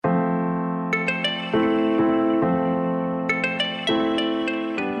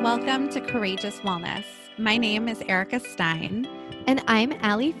Welcome to Courageous Wellness. My name is Erica Stein. And I'm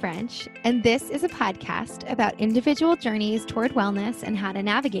Allie French, and this is a podcast about individual journeys toward wellness and how to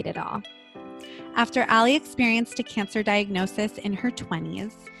navigate it all. After Allie experienced a cancer diagnosis in her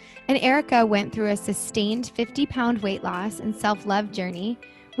 20s, and Erica went through a sustained 50-pound weight loss and self-love journey,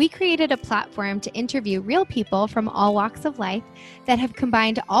 we created a platform to interview real people from all walks of life that have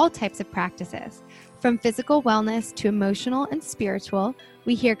combined all types of practices. From physical wellness to emotional and spiritual,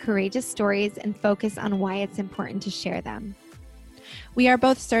 we hear courageous stories and focus on why it's important to share them. We are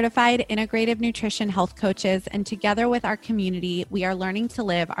both certified integrative nutrition health coaches, and together with our community, we are learning to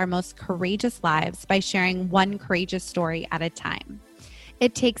live our most courageous lives by sharing one courageous story at a time.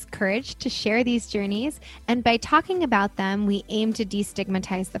 It takes courage to share these journeys, and by talking about them, we aim to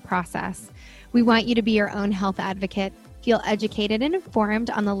destigmatize the process. We want you to be your own health advocate, feel educated and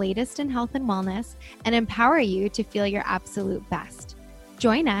informed on the latest in health and wellness, and empower you to feel your absolute best.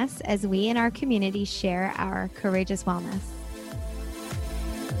 Join us as we and our community share our courageous wellness.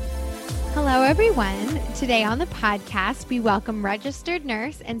 Hello, everyone. Today on the podcast, we welcome registered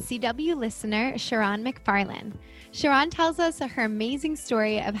nurse and CW listener, Sharon McFarland. Sharon tells us her amazing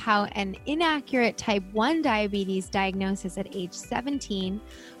story of how an inaccurate type 1 diabetes diagnosis at age 17,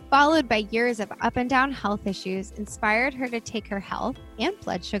 followed by years of up and down health issues, inspired her to take her health and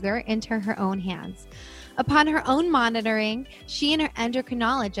blood sugar into her own hands. Upon her own monitoring, she and her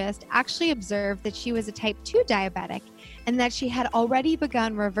endocrinologist actually observed that she was a type 2 diabetic and that she had already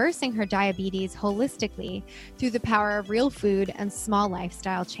begun reversing her diabetes holistically through the power of real food and small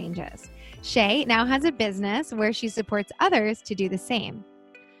lifestyle changes. Shay now has a business where she supports others to do the same.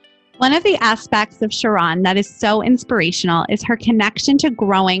 One of the aspects of Sharon that is so inspirational is her connection to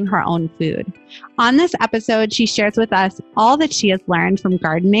growing her own food. On this episode, she shares with us all that she has learned from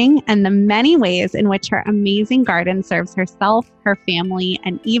gardening and the many ways in which her amazing garden serves herself, her family,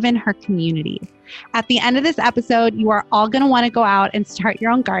 and even her community. At the end of this episode, you are all going to want to go out and start your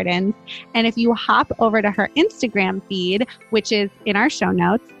own gardens. And if you hop over to her Instagram feed, which is in our show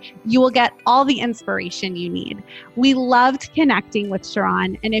notes, you will get all the inspiration you need. We loved connecting with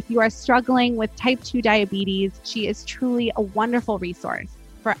Sharon. And if you are struggling with type 2 diabetes, she is truly a wonderful resource.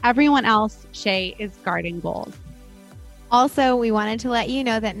 For everyone else, Shay is garden gold. Also, we wanted to let you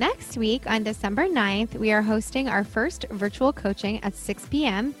know that next week on December 9th, we are hosting our first virtual coaching at 6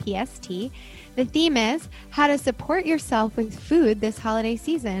 p.m. PST. The theme is how to support yourself with food this holiday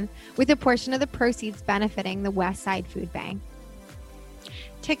season, with a portion of the proceeds benefiting the Westside Food Bank.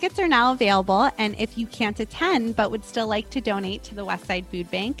 Tickets are now available, and if you can't attend but would still like to donate to the Westside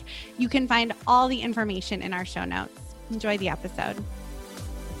Food Bank, you can find all the information in our show notes. Enjoy the episode.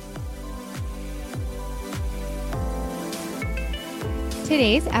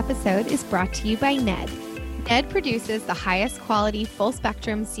 Today's episode is brought to you by Ned. Ned produces the highest quality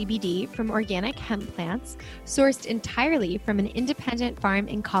full-spectrum CBD from organic hemp plants sourced entirely from an independent farm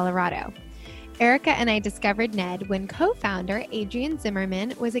in Colorado. Erica and I discovered Ned when co-founder Adrian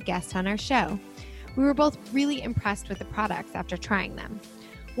Zimmerman was a guest on our show. We were both really impressed with the products after trying them.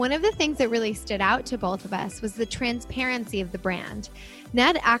 One of the things that really stood out to both of us was the transparency of the brand.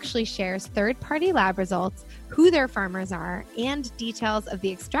 Ned actually shares third-party lab results, who their farmers are, and details of the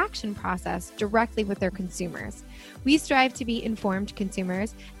extraction process directly with their consumers. We strive to be informed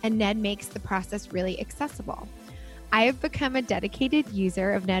consumers, and Ned makes the process really accessible. I have become a dedicated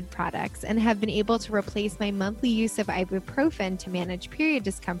user of Ned products and have been able to replace my monthly use of ibuprofen to manage period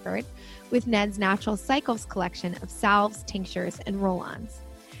discomfort with Ned's Natural Cycles collection of salves, tinctures, and roll-ons.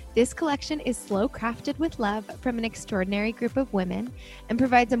 This collection is slow crafted with love from an extraordinary group of women and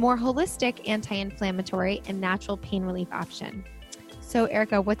provides a more holistic anti-inflammatory and natural pain relief option. So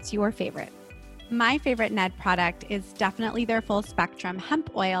Erica, what's your favorite? My favorite Ned product is definitely their full spectrum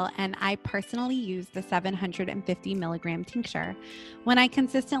hemp oil, and I personally use the 750 milligram tincture. When I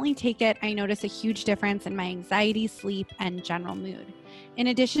consistently take it, I notice a huge difference in my anxiety, sleep, and general mood. In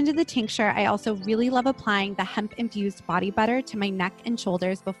addition to the tincture, I also really love applying the hemp-infused body butter to my neck and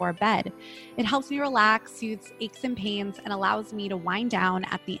shoulders before bed. It helps me relax, soothes aches and pains, and allows me to wind down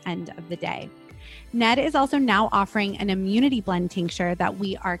at the end of the day. Ned is also now offering an immunity blend tincture that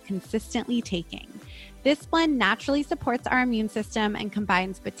we are consistently taking. This blend naturally supports our immune system and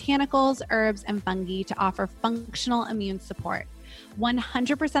combines botanicals, herbs, and fungi to offer functional immune support.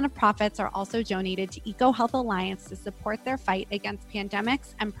 100% of profits are also donated to EcoHealth Alliance to support their fight against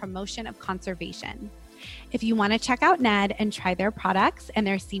pandemics and promotion of conservation. If you want to check out Ned and try their products and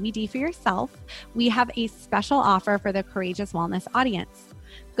their CBD for yourself, we have a special offer for the Courageous Wellness audience.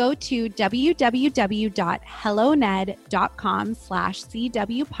 Go to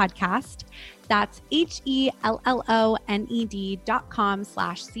www.helloned.com/CW podcast. That's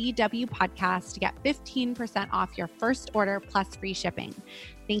HELLONED.com/CW podcast to get 15% off your first order plus free shipping.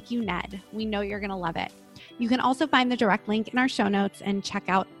 Thank you, Ned. We know you're going to love it. You can also find the direct link in our show notes and check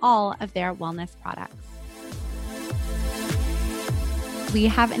out all of their wellness products. We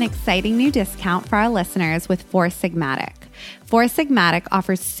have an exciting new discount for our listeners with Four Sigmatic. Four Sigmatic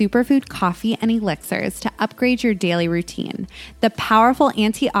offers superfood coffee and elixirs to upgrade your daily routine. The powerful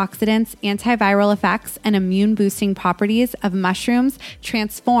antioxidants, antiviral effects, and immune-boosting properties of mushrooms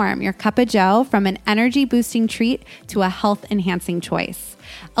transform your cup of joe from an energy-boosting treat to a health-enhancing choice.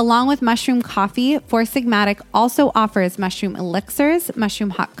 Along with mushroom coffee, Four Sigmatic also offers mushroom elixirs, mushroom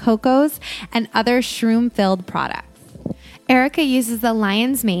hot cocos, and other shroom-filled products. Erica uses the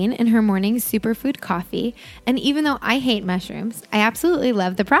lion's mane in her morning superfood coffee, and even though I hate mushrooms, I absolutely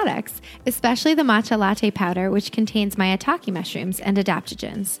love the products, especially the matcha latte powder, which contains maitake mushrooms and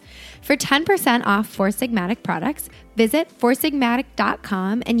adaptogens. For 10% off Four Sigmatic products, visit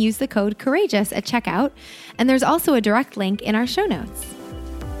foursigmatic.com and use the code COURAGEOUS at checkout, and there's also a direct link in our show notes.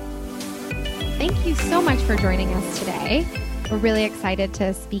 Thank you so much for joining us today. We're really excited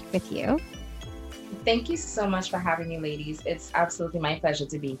to speak with you. Thank you so much for having me, ladies. It's absolutely my pleasure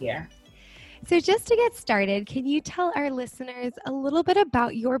to be here. So just to get started, can you tell our listeners a little bit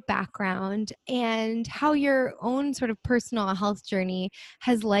about your background and how your own sort of personal health journey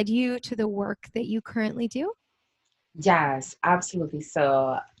has led you to the work that you currently do? Yes, absolutely.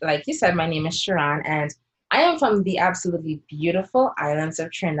 So, like you said, my name is Sharon, and I am from the absolutely beautiful islands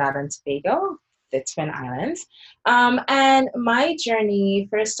of Trinidad and Tobago, the Twin Islands. And my journey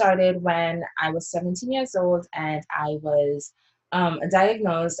first started when I was 17 years old and I was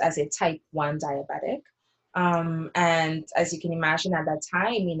diagnosed as a type 1 diabetic. And as you can imagine at that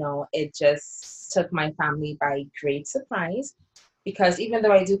time, it just took my family by great surprise because even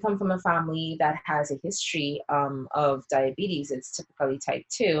though I do come from a family that has a history of diabetes, it's typically type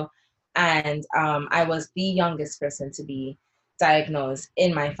 2. And I was the youngest person to be diagnosed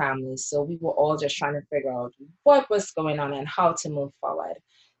in my family. So we were all just trying to figure out what was going on and how to move forward.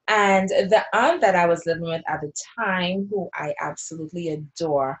 And the aunt that I was living with at the time, who I absolutely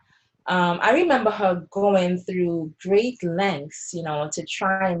adore, I remember her going through great lengths, to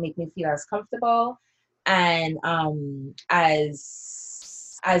try and make me feel as comfortable and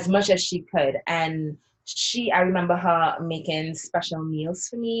as much as she could. And I remember her making special meals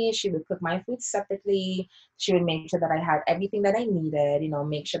for me. She would cook my food separately. She would make sure that I had everything that I needed,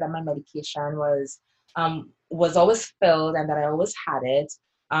 make sure that my medication was always filled and that I always had it.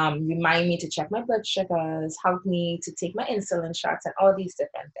 Remind me to check my blood sugars, help me to take my insulin shots and all these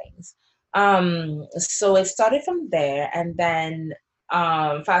different things. So it started from there. And then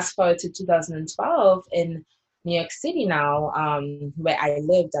fast forward to 2012 in New York City now, where I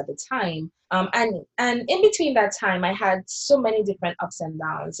lived at the time. And in between that time, I had so many different ups and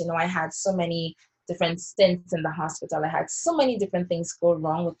downs. I had so many different stints in the hospital. I had so many different things go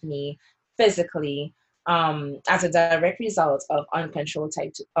wrong with me physically as a direct result of uncontrolled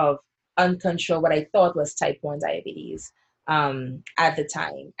what I thought was type 1 diabetes at the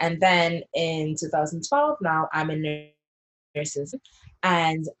time. And then in 2012, now I'm in nursing,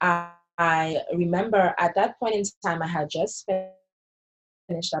 and I remember at that point in time, I had just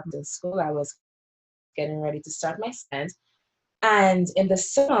finished up in school. I was getting ready to start my stint. And in the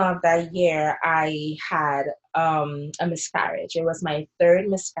summer of that year, I had a miscarriage. It was my third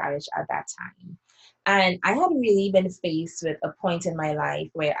miscarriage at that time. And I had really been faced with a point in my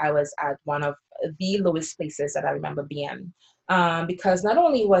life where I was at one of the lowest places that I remember being. Because not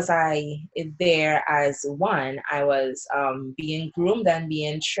only was I there as one, I was being groomed and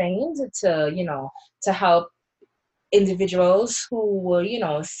being trained to help individuals who were,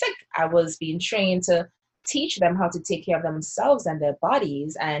 sick. I was being trained to teach them how to take care of themselves and their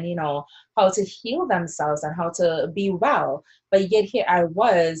bodies and, how to heal themselves and how to be well. But yet here I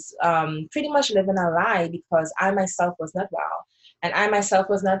was pretty much living a lie because I myself was not well. And I myself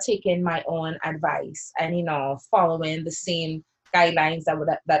was not taking my own advice and, following the same guidelines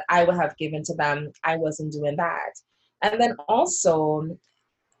that I would have given to them. I wasn't doing that. And then also,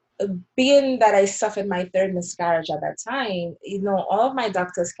 being that I suffered my third miscarriage at that time, all of my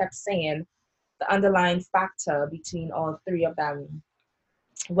doctors kept saying the underlying factor between all three of them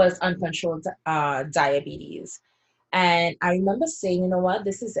was uncontrolled diabetes. And I remember saying, you know what,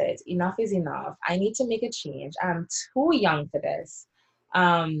 this is it. Enough is enough. I need to make a change. I'm too young for this.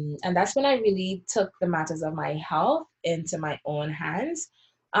 And that's when I really took the matters of my health into my own hands.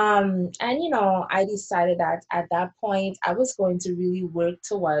 And I decided that at that point I was going to really work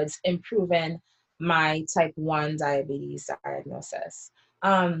towards improving my type 1 diabetes diagnosis.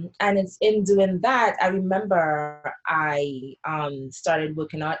 And it's in doing that, I remember I started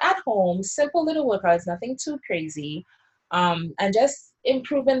working out at home, simple little workouts, nothing too crazy, and just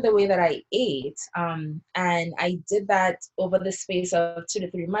improving the way that I ate. And I did that over the space of 2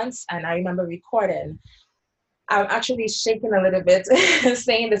 to 3 months. And I remember recording. I'm actually shaking a little bit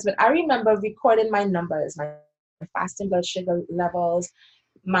saying this, but I remember recording my numbers, my fasting blood sugar levels,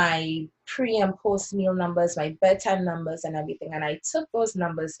 my pre and post meal numbers, my bedtime numbers, and everything. And I took those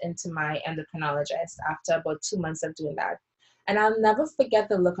numbers into my endocrinologist after about 2 months of doing that. And I'll never forget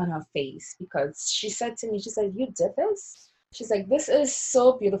the look on her face, because she said to me, she said, "You did this?" She's like, "This is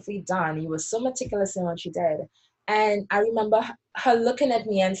so beautifully done. You were so meticulous in what you did." And I remember her looking at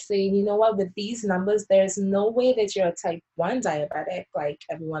me and saying, "You know what, with these numbers, there's no way that you're a type 1 diabetic like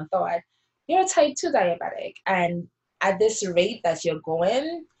everyone thought. You're a type 2 diabetic. And at this rate that you're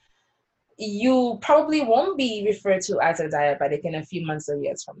going, you probably won't be referred to as a diabetic in a few months or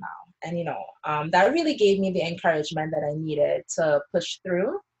years from now." And, that really gave me the encouragement that I needed to push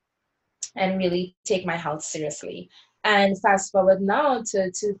through and really take my health seriously. And fast forward now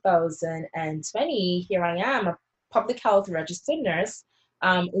to 2020, here I am, a public health registered nurse,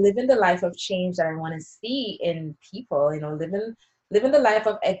 living the life of change that I want to see in people, living the life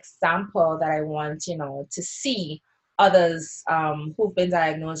of example that I want, to see others who've been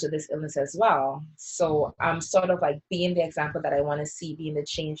diagnosed with this illness as well. So I'm sort of like being the example that I want to see, being the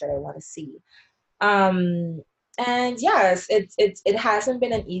change that I want to see. Um, and yes, it hasn't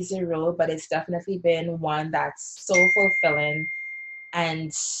been an easy road, but it's definitely been one that's so fulfilling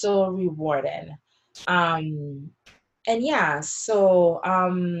and so rewarding. Um, and yeah, so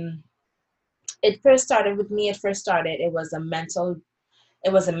it first started with me. It first started. It was a mental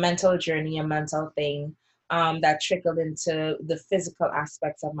journey, a mental thing. That trickled into the physical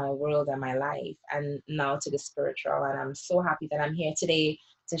aspects of my world and my life, and now to the spiritual. And I'm so happy that I'm here today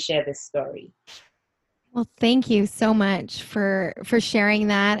to share this story. Well, thank you so much for sharing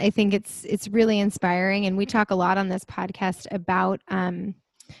that. I think it's really inspiring, and we talk a lot on this podcast about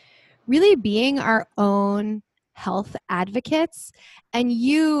really being our own health advocates. And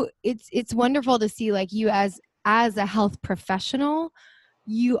it's wonderful to see, like, you as a health professional,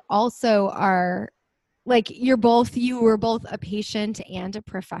 you also are, like, you were both a patient and a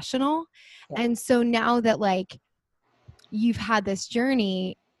professional. Yeah. And so now that, like, you've had this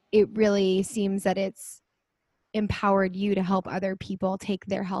journey, it really seems that it's empowered you to help other people take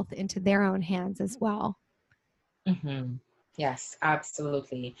their health into their own hands as well. Mm-hmm. Yes,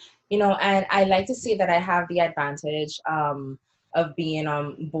 absolutely. And I like to say that I have the advantage of being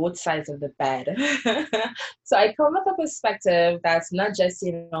on both sides of the bed. So I come with a perspective that's not just,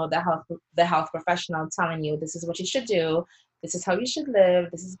 the health professional telling you this is what you should do, this is how you should live,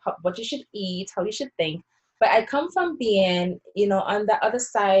 this is what you should eat, how you should think. But I come from being, on the other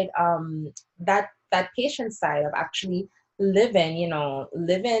side, that patient side of actually living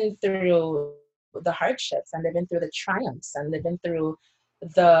through the hardships and living through the triumphs and living through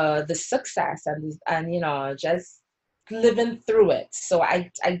the success and just living through it. So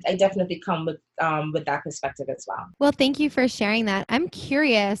I definitely come with that perspective as well. Well, thank you for sharing that. I'm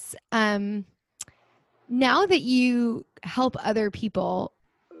curious, now that you help other people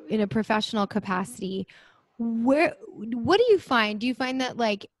in a professional capacity, what do you find? Do you find that,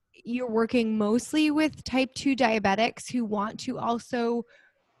 like, you're working mostly with type 2 diabetics who want to also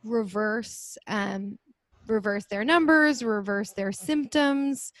reverse their numbers, reverse their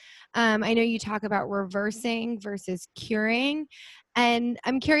symptoms? I know you talk about reversing versus curing, and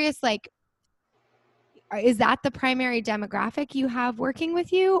I'm curious, like, is that the primary demographic you have working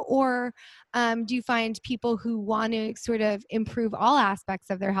with you, or do you find people who want to sort of improve all aspects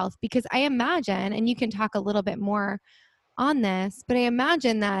of their health? Because I imagine, and you can talk a little bit more on this, but I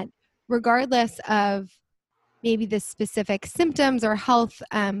imagine that regardless of maybe the specific symptoms or health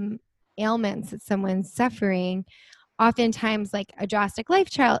ailments that someone's suffering, oftentimes, like, a drastic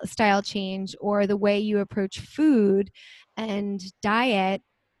lifestyle change or the way you approach food and diet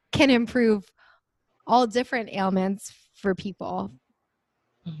can improve all different ailments for people.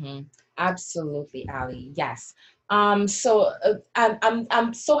 Mm-hmm. Absolutely, Ali. Yes. So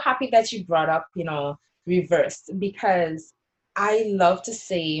I'm so happy that you brought up, reversed, because I love to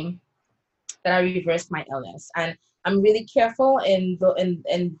say that I reversed my illness, and I'm really careful in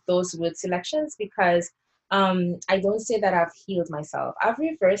those word selections, because I don't say that I've healed myself. I've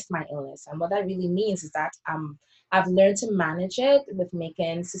reversed my illness, and what that really means is that I've learned to manage it with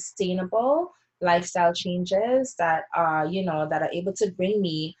making sustainable lifestyle changes that are, you know, that are able to bring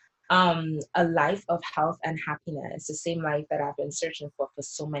me a life of health and happiness, the same life that I've been searching for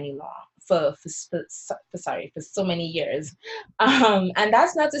so many for so many years. And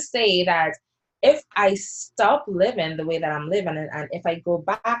that's not to say that if I stop living the way that I'm living, and if I go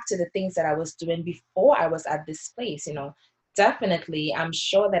back to the things that I was doing before I was at this place, you know, definitely I'm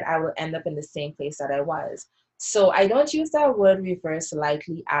sure that I will end up in the same place that I was. So I don't use that word reverse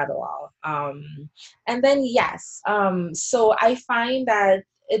lightly at all. And then yes, so I find that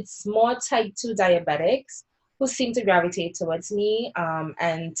it's more type 2 diabetics who seem to gravitate towards me,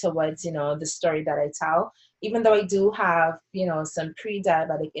 and towards, you know, the story that I tell, even though I do have, you know, some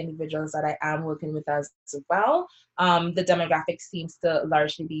pre-diabetic individuals that I am working with as well. The demographic seems to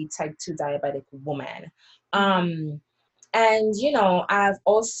largely be type 2 diabetic women. And, you know, I've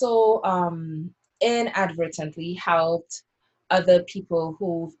also inadvertently helped other people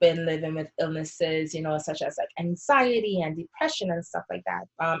who've been living with illnesses, you know, such as like anxiety and depression and stuff like that.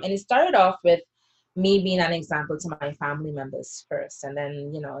 And it started off with me being an example to my family members first, and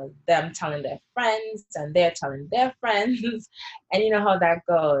then, you know, them telling their friends and they're telling their friends, and you know how that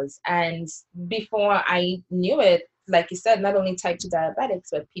goes. And before I knew it, like you said, not only type 2 diabetics,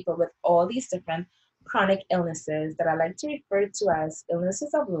 but people with all these different chronic illnesses that I like to refer to as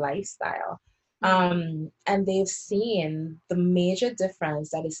illnesses of lifestyle. And they've seen the major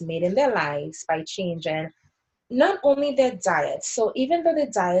difference that is made in their lives by changing not only their diet. So even though the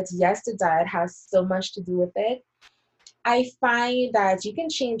diet, yes, the diet has so much to do with it, I find that you can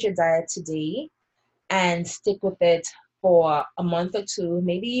change your diet today and stick with it for a month or two,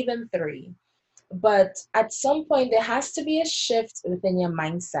 maybe even three. But at some point, there has to be a shift within your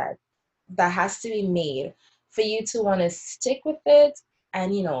mindset that has to be made for you to want to stick with it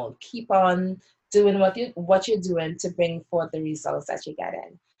and, you know, keep on doing what you're doing to bring forth the results that you're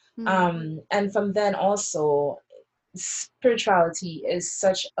getting. And from then also, spirituality is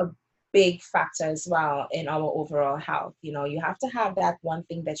such a big factor as well in our overall health. You know, you have to have that one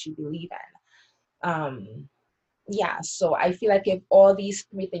thing that you believe in. Yeah, so I feel like if all these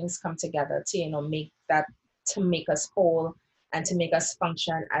three things come together to, you know, to make us whole and to make us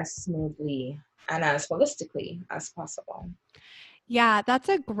function as smoothly and as holistically as possible. Yeah, that's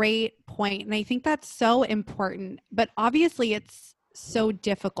a great point. And I think that's so important. But obviously, it's so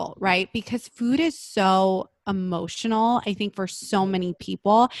difficult, right? Because food is so emotional, I think, for so many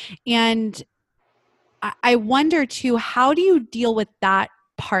people. And I wonder too, how do you deal with that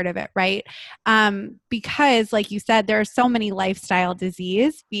part of it, right? Because like you said, there are so many lifestyle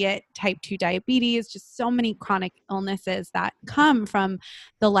disease, be it type 2 diabetes, just so many chronic illnesses that come from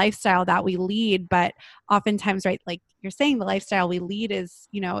the lifestyle that we lead. But oftentimes, right, like you're saying, the lifestyle we lead is,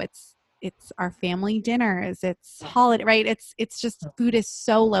 you know, it's our family dinners, it's holiday, right? It's just food is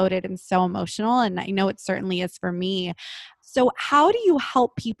so loaded and so emotional. And I know it certainly is for me. So how do you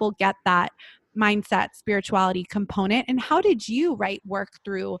help people get that mindset, spirituality component? And how did you, right, work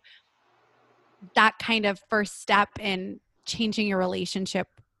through that kind of first step in changing your relationship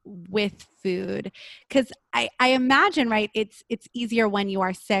with food? Because I imagine, right, it's easier when you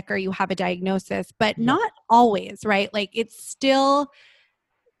are sick or you have a diagnosis, but not always, right? Like it's still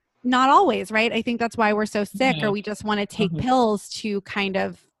not always, right? I think that's why we're so sick, or we just want to take pills to kind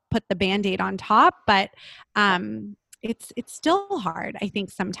of put the Band-Aid on top. But it's still hard, I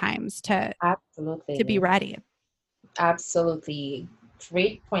think, sometimes to be ready. Absolutely.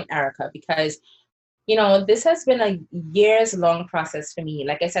 Great point, Erica, because, you know, this has been a years long process for me.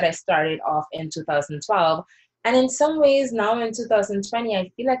 Like I said, I started off in 2012. And in some ways now in 2020,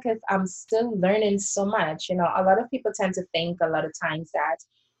 I feel like I'm still learning so much. You know, a lot of people tend to think a lot of times that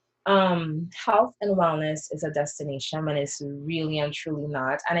health and wellness is a destination when it's really and truly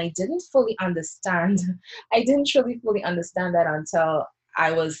not. And I didn't fully understand, I didn't truly fully understand that until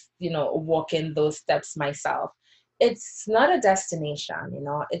I was, you know, walking those steps myself. It's not a destination, you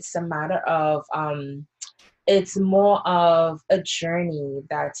know, it's a matter of it's more of a journey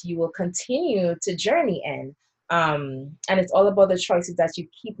that you will continue to journey in. And it's all about the choices that you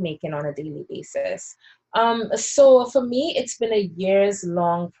keep making on a daily basis. So for me, it's been a years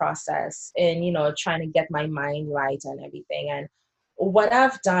long process in, you know, trying to get my mind right and everything. And what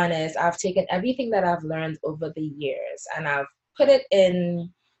I've done is I've taken everything that I've learned over the years and I've put it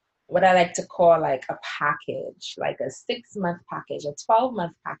in what I like to call like a package, like a 6-month package, a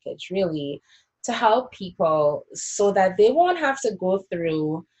 12-month package, really, to help people so that they won't have to go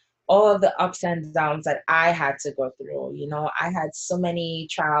through all of the ups and downs that I had to go through. You know, I had so many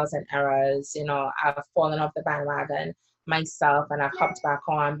trials and errors. You know, I've fallen off the bandwagon myself and I've hopped back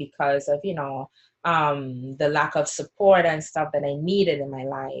on because of, you know, the lack of support and stuff that I needed in my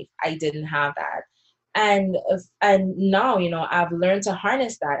life. I didn't have that. And now, I've learned to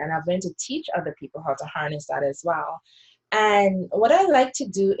harness that, and I've learned to teach other people how to harness that as well. And what I like to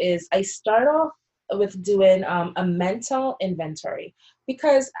do is I start off with doing a mental inventory,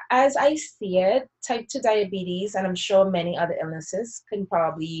 because as I see it, type 2 diabetes, and I'm sure many other illnesses can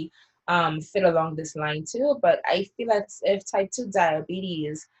probably fit along this line too, but I feel that if type 2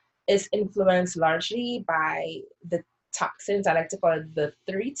 diabetes is influenced largely by the toxins, I like to call it the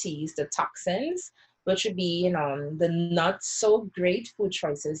three T's, the toxins, which would be, the not so great food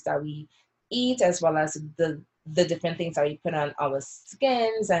choices that we eat, as well as the different things that we put on our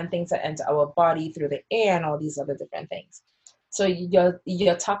skins and things that enter our body through the air and all these other different things. So your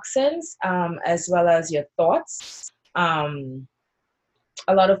toxins, as well as your thoughts.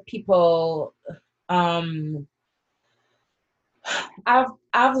 A lot of people, um,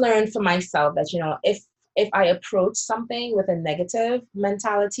 I've learned for myself that, if I approach something with a negative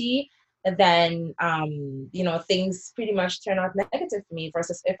mentality, then things pretty much turn out negative for me,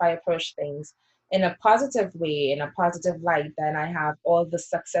 versus if I approach things in a positive way, in a positive light, then I have all the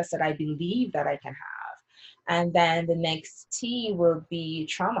success that I believe that I can have. And then the next T will be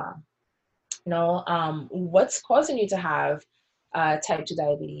trauma. What's causing you to have type 2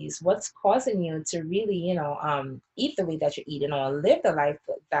 diabetes? What's causing you to really, eat the way that you're eating, or live the life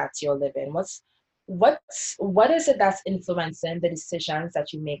that you're living? What is it that's influencing the decisions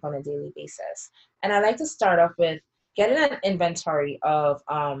that you make on a daily basis? And I like to start off with getting an inventory of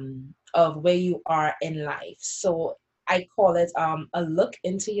where you are in life. So I call it a look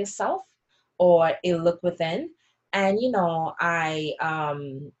into yourself, or a look within. And I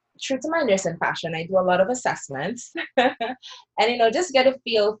true to my nursing passion, I do a lot of assessments and just get a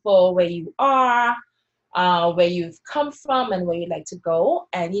feel for where you are, where you've come from, and where you'd like to go,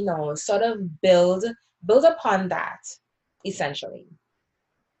 and sort of build upon that, essentially.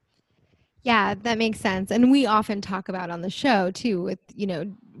 Yeah, that makes sense. And we often talk about on the show too, with,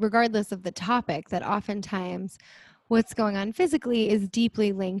 regardless of the topic, that oftentimes what's going on physically is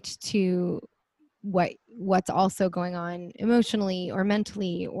deeply linked to what's also going on emotionally or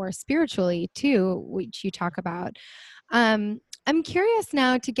mentally or spiritually too, which you talk about. I'm curious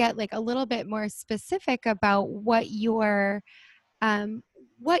now to get like a little bit more specific about what your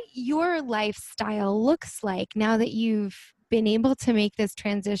lifestyle looks like now that you've been able to make this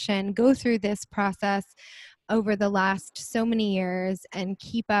transition, go through this process over the last so many years, and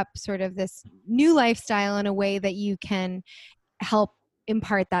keep up sort of this new lifestyle in a way that you can help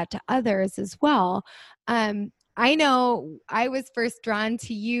impart that to others as well. I know I was first drawn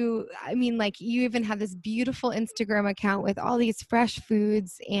to you. I mean, like, you even have this beautiful Instagram account with all these fresh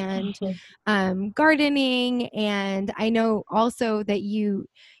foods and gardening. And I know also that you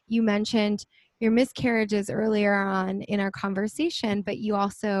mentioned your miscarriages earlier on in our conversation, but you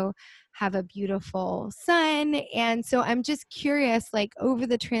also have a beautiful son. And so I'm just curious, like, over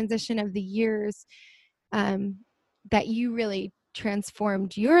the transition of the years, that you really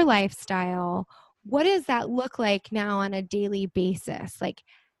transformed your lifestyle, what does that look like now on a daily basis? Like,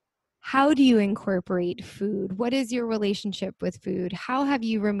 how do you incorporate food? What is your relationship with food? How have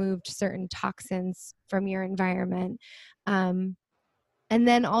you removed certain toxins from your environment? And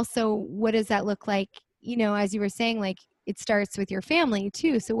then also, what does that look like? As you were saying, like, it starts with your family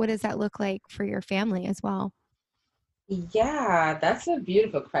too. So what does that look like for your family as well? Yeah, that's a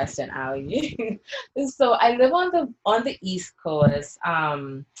beautiful question, Ali. So I live on the East Coast,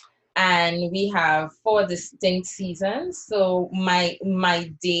 and we have 4 distinct seasons. So my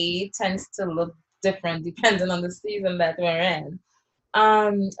day tends to look different depending on the season that we're in.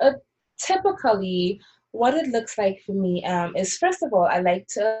 Typically, what it looks like for me is, first of all, I like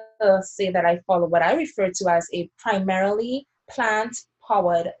to say that I follow what I refer to as a primarily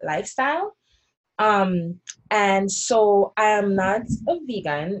plant-powered lifestyle. Um, and so I am not a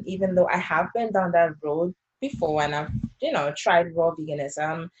vegan, even though I have been down that road before, and I've, tried raw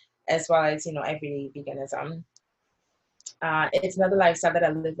veganism, as well as, everyday veganism. It's another lifestyle that I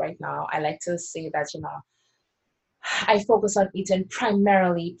live right now. I like to say that, I focus on eating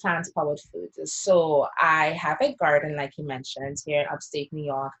primarily plant-powered foods. So I have a garden, like you mentioned, here in upstate New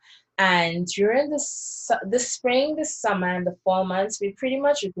York. And during the spring, the summer, and the fall months, we pretty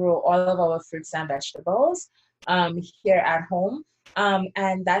much grow all of our fruits and vegetables here at home.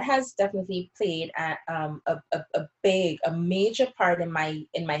 And that has definitely played a major part in my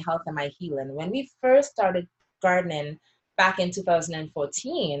health and my healing. When we first started gardening back in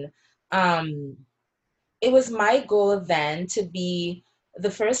 2014, it was my goal then to be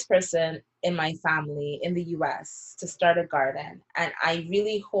the first person in my family in the US to start a garden. And I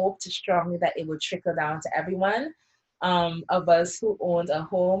really hoped strongly that it would trickle down to everyone of us who owned a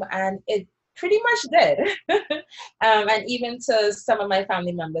home. And it pretty much did. And even to some of my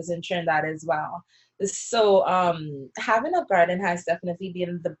family members in Trinidad as well. So having a garden has definitely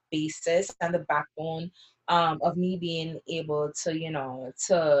been the basis and the backbone of me being able to,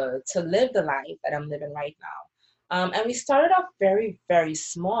 to live the life that I'm living right now. And we started off very, very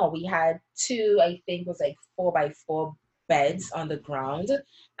small. We had two, I think it was like 4x4 beds on the ground,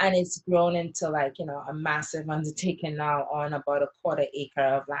 and it's grown into like, a massive undertaking now on about a quarter acre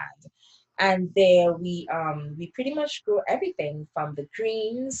of land. And there we pretty much grow everything from the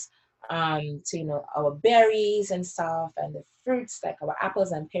greens to our berries and stuff, and the fruits like our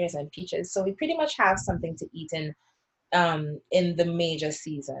apples and pears and peaches. So we pretty much have something to eat in the major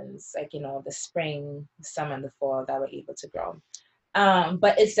seasons, like the spring, the summer, and the fall that we're able to grow.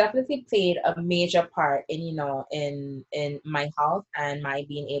 But it's definitely played a major part in in my health and my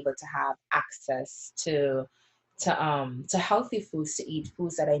being able to have access to healthy foods, to eat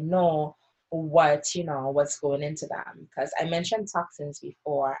foods that I know what's going into them, because I mentioned toxins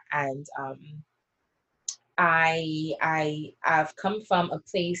before. And I've come from a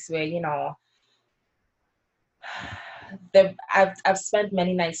place where I've spent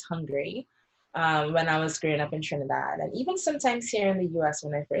many nights hungry when I was growing up in Trinidad, and even sometimes here in the US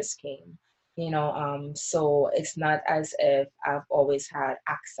when I first came. So it's not as if I've always had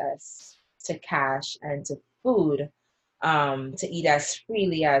access to cash and to food to eat as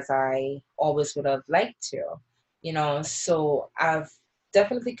freely as I always would have liked to. So I've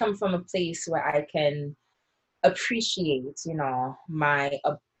definitely come from a place where I can appreciate, my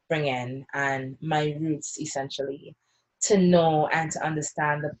upbringing and my roots, essentially, to know and to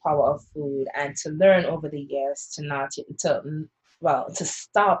understand the power of food, and to learn over the years to not to well to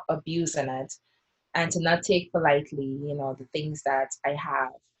stop abusing it, and to not take for lightly, the things that I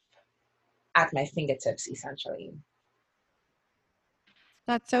have at my fingertips, essentially.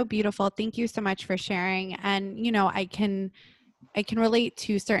 That's so beautiful. Thank you so much for sharing. And, I can relate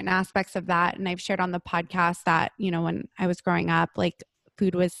to certain aspects of that. And I've shared on the podcast that, when I was growing up, like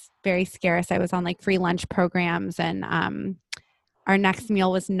food was very scarce. I was on like free lunch programs, and our next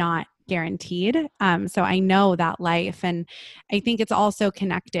meal was not guaranteed. So I know that life. And I think it's also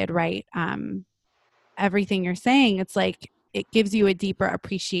connected, right? Everything you're saying, it's like it gives you a deeper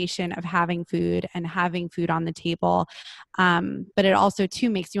appreciation of having food and having food on the table. But it also too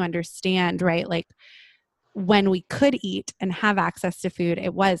makes you understand, right? Like when we could eat and have access to food,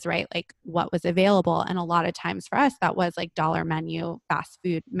 it was right, like what was available. And a lot of times for us, that was like dollar menu, fast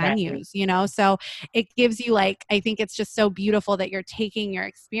food menus, So it gives you like, I think it's just so beautiful that you're taking your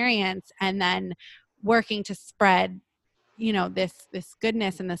experience and then working to spread, this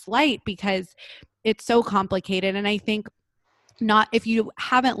goodness and this light, because it's so complicated. And I think not, if you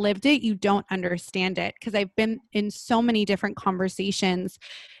haven't lived it, you don't understand it. Because I've been in so many different conversations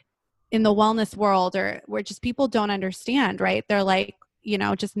in the wellness world, or where just people don't understand, right? They're like,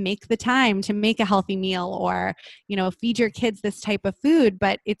 just make the time to make a healthy meal, or, feed your kids this type of food.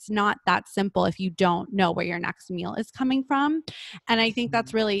 But it's not that simple if you don't know where your next meal is coming from. And I think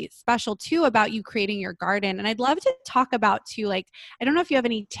that's really special too about you creating your garden. And I'd love to talk about too, like, I don't know if you have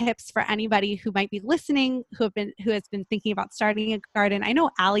any tips for anybody who might be listening, who has been thinking about starting a garden. I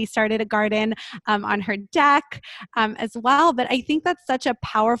know Allie started a garden on her deck as well. But I think that's such a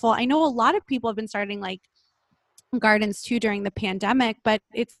powerful, I know a lot of people have been starting like gardens too during the pandemic, but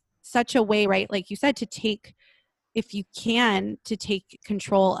it's such a way, right? Like you said, to take, if you can, to take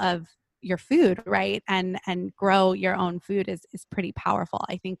control of your food, right? And grow your own food is pretty powerful.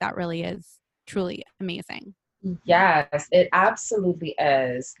 I think that really is truly amazing. Yes, it absolutely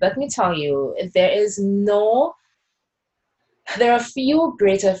is. Let me tell you, there are few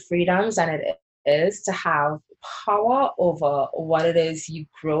greater freedoms than it is to have power over what it is you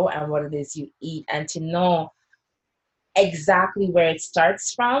grow and what it is you eat, and to know exactly where it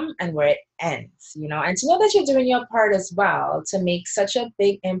starts from and where it ends, and to know that you're doing your part as well to make such a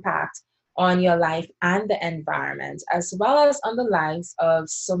big impact on your life and the environment, as well as on the lives of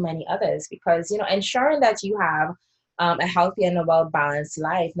so many others. Because, ensuring that you have a healthy and a well-balanced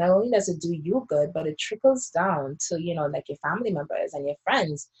life, not only does it do you good, but it trickles down to, like your family members and your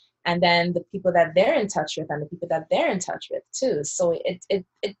friends, and then the people that they're in touch with and the people that they're in touch with too. So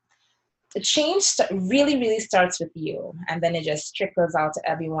the change really, really starts with you, and then it just trickles out to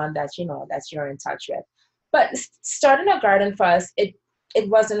everyone that that you're in touch with. But starting a garden for us, it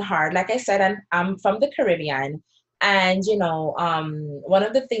wasn't hard. Like I said, I'm from the Caribbean, And, one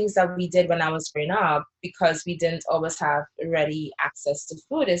of the things that we did when I was growing up, because we didn't always have ready access to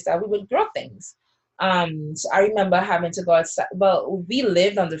food, is that we would grow things. So I remember having to go outside. Well, we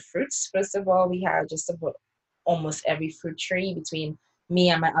lived on the fruits. First of all, we had just about almost every fruit tree between me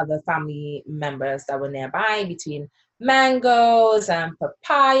and my other family members that were nearby, between mangoes and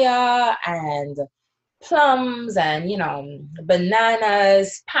papaya and plums and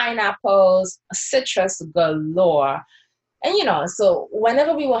bananas, pineapples, citrus galore. And so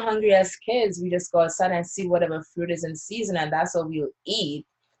whenever we were hungry as kids, we just go outside and see whatever fruit is in season, and that's what we'll eat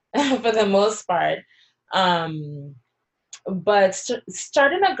for the most part. um but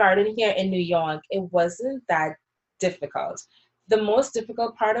starting a garden here in New York, it wasn't that difficult. The most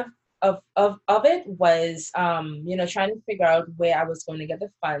difficult part of it was, trying to figure out where I was going to get the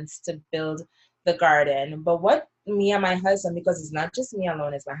funds to build the garden. But what me and my husband, because it's not just me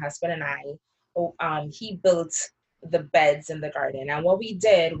alone, it's my husband and I, he built the beds in the garden. And what we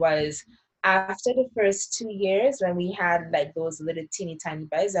did was, after the first 2 years, when we had like those little teeny tiny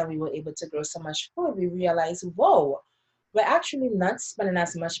beds and we were able to grow so much food, we realized, whoa, we're actually not spending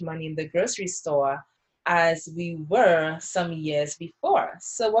as much money in the grocery store as we were some years before.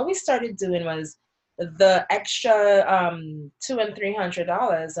 So what we started doing was, the extra $200 and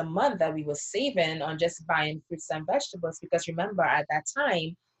 $300 a month that we were saving on just buying fruits and vegetables, because remember at that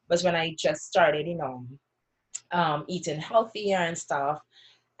time was when I just started, eating healthier and stuff.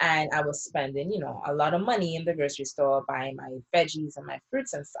 And I was spending, a lot of money in the grocery store buying my veggies and my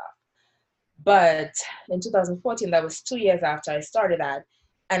fruits and stuff. But in 2014, that was 2 years after I started that,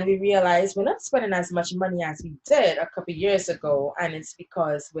 and we realized we're not spending as much money as we did a couple years ago, and it's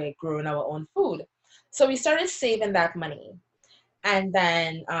because we're growing our own food. So we started saving that money, and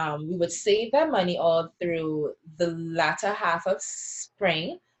then we would save that money all through the latter half of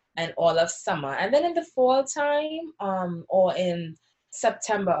spring and all of summer, and then in the fall time, or in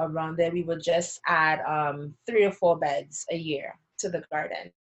September around there, we would just add 3 or 4 beds a year to the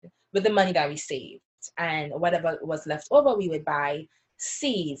garden with the money that we saved. And whatever was left over, we would buy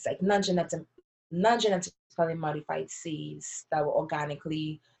seeds, like non-genetically modified seeds that were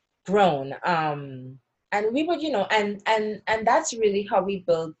organically grown. And we would, and that's really how we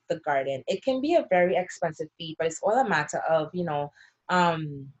build the garden. It can be a very expensive feat, but it's all a matter of,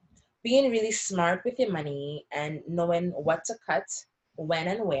 being really smart with your money and knowing what to cut, when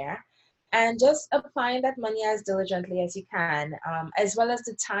and where, and just applying that money as diligently as you can, as well as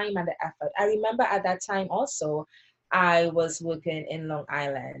the time and the effort. I remember at that time also, I was working in Long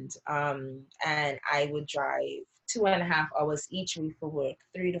Island, and I would drive 2.5 hours each week for work,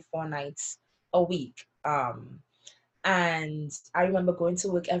 3 to 4 nights a week. And I remember going to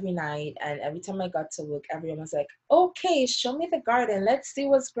work every night, and every time I got to work, everyone was like, okay, show me the garden. Let's see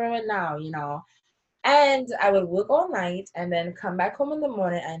what's growing now. And I would work all night and then come back home in the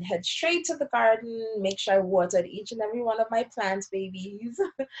morning and head straight to the garden, make sure I watered each and every one of my plants, babies,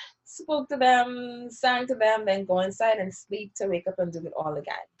 spoke to them, sang to them, then go inside and sleep to wake up and do it all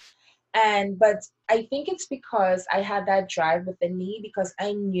again. But I think it's because I had that drive within me, because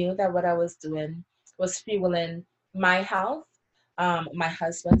I knew that what I was doing was fueling my health, my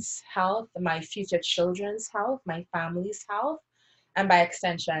husband's health, my future children's health, my family's health, and by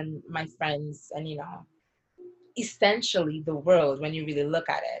extension, my friends, and essentially the world, when you really look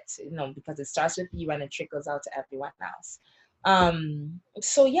at it, because it starts with you and it trickles out to everyone else.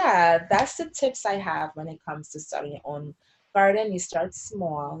 So yeah, that's the tips I have when it comes to starting your own garden. You start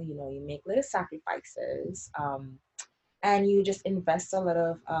small, you make little sacrifices, and you just invest a lot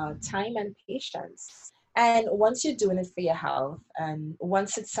of time and patience. And once you're doing it for your health, and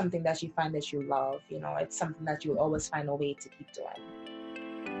once it's something that you find that you love, it's something that you'll always find a way to keep doing.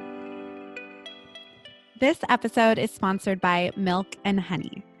 This episode is sponsored by Milk and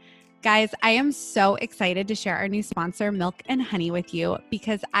Honey. Guys, I am so excited to share our new sponsor, Milk and Honey, with you,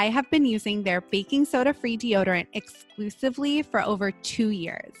 because I have been using their baking soda-free deodorant exclusively for over 2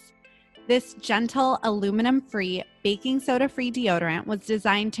 years. This gentle, aluminum-free, baking soda-free deodorant was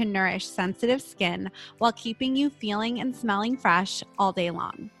designed to nourish sensitive skin while keeping you feeling and smelling fresh all day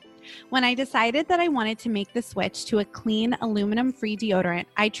long. When I decided that I wanted to make the switch to a clean, aluminum-free deodorant,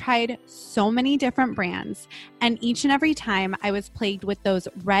 I tried so many different brands, and each and every time I was plagued with those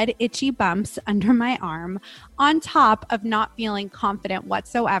red, itchy bumps under my arm, on top of not feeling confident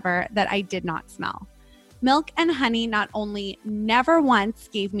whatsoever that I did not smell. Milk and Honey not only never once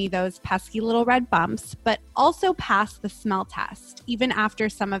gave me those pesky little red bumps, but also passed the smell test, even after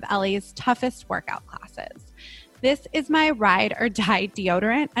some of LA's toughest workout classes. This is my ride or die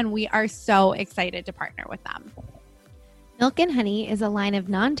deodorant, and we are so excited to partner with them. Milk and Honey is a line of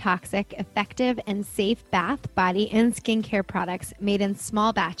non-toxic, effective, and safe bath, body, and skincare products made in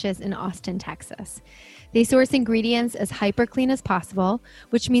small batches in Austin, Texas. They source ingredients as hyper clean as possible,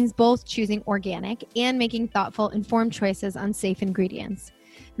 which means both choosing organic and making thoughtful, informed choices on safe ingredients.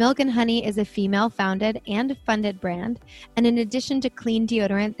 Milk and Honey is a female-founded and funded brand, and in addition to clean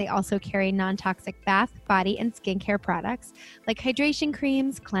deodorant, they also carry non-toxic bath, body, and skincare products like hydration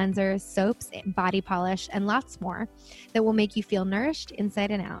creams, cleansers, soaps, body polish, and lots more that will make you feel nourished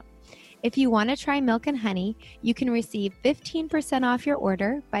inside and out. If you want to try Milk and Honey, you can receive 15% off your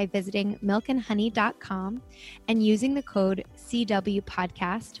order by visiting milkandhoney.com and using the code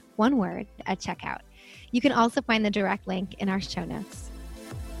CWPodcast, one word, at checkout. You can also find the direct link in our show notes.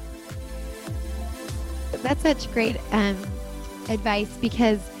 That's such great advice,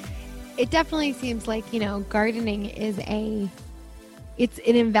 because it definitely seems like, gardening is it's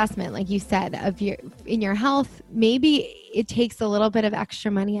an investment, like you said, in your health. Maybe it takes a little bit of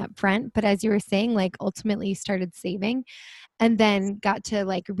extra money up front, but as you were saying, like ultimately you started saving and then got to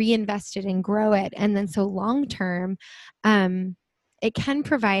like reinvest it and grow it. And then so long term, it can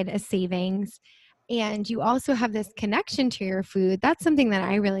provide a savings. And you also have this connection to your food. That's something that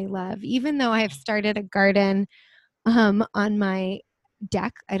I really love. Even though I've started a garden on my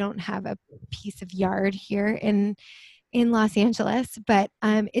deck, I don't have a piece of yard here in Los Angeles, but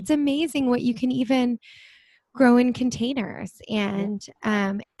it's amazing what you can even grow in containers. And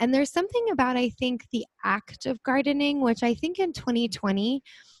there's something about, I think, the act of gardening, which I think in 2020,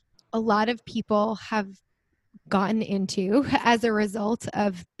 a lot of people have gotten into as a result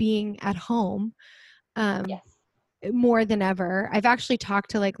of being at home. Yes. More than ever. I've actually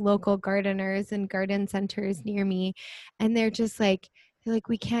talked to like local gardeners and garden centers near me, and they're like,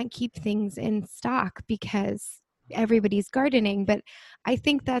 we can't keep things in stock because everybody's gardening. But I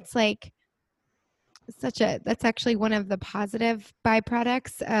think that's like that's actually one of the positive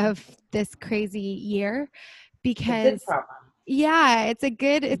byproducts of this crazy year, because yeah, it's a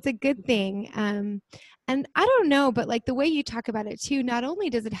good thing. And I don't know, but like the way you talk about it too, not only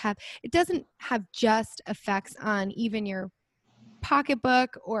does it doesn't have just effects on even your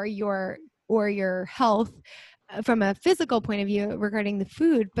pocketbook or your health from a physical point of view regarding the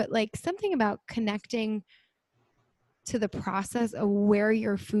food, but like something about connecting to the process of where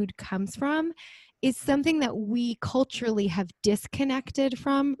your food comes from is something that we culturally have disconnected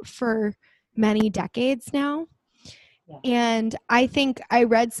from for many decades now. And I think I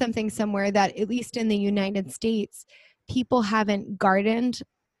read something somewhere that at least in the United States, people haven't gardened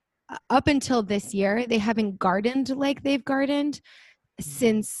up until this year. They haven't gardened like they've gardened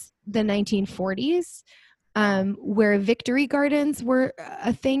since the 1940s, where victory gardens were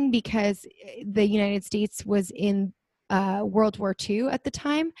a thing because the United States was in World War II at the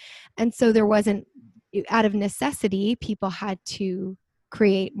time. And so there wasn't, out of necessity, people had to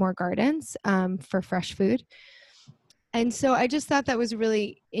create more gardens for fresh food. And so I just thought that was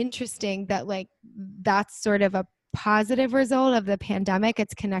really interesting that like that's sort of a positive result of the pandemic.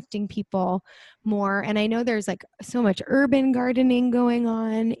 It's connecting people more. And I know there's like so much urban gardening going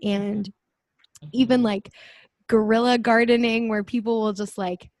on, and even like guerrilla gardening where people will just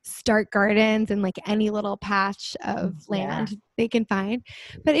like start gardens in like any little patch of land they can find.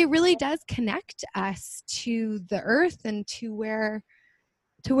 But it really does connect us to the earth and to where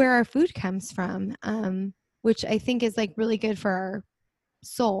our food comes from. Which I think is like really good for our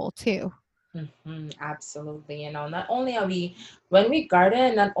soul too. Absolutely. Not only are we, when we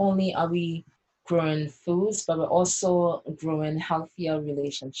garden, not only are we growing foods, but we're also growing healthier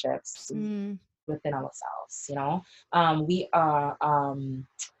relationships within ourselves. We are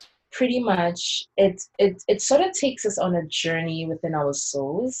pretty much, it sort of takes us on a journey within our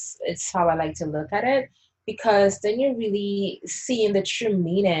souls. It's how I like to look at it. Because then you're really seeing the true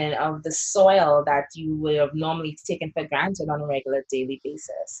meaning of the soil that you would have normally taken for granted on a regular daily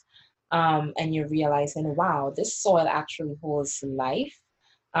basis. And you're realizing, wow, this soil actually holds life.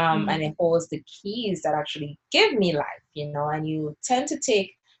 And it holds the keys that actually give me life, and you tend to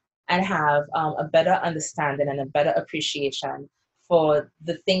take and have a better understanding and a better appreciation for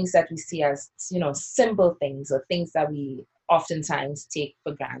the things that we see as, simple things or things that we oftentimes take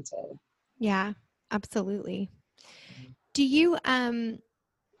for granted. Yeah. Absolutely. Do you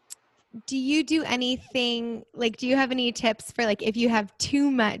do anything, like, do you have any tips for like if you have too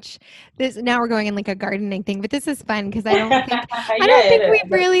much, this, now we're going in like a gardening thing, but this is fun because I don't think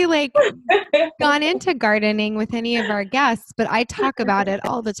we've really like gone into gardening with any of our guests, but I talk about it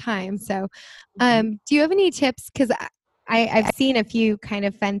all the time. So do you have any tips? Because I've seen a few kind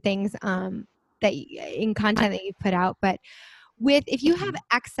of fun things that in content that you put out, but if you have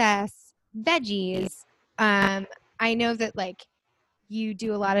excess veggies, I know that like you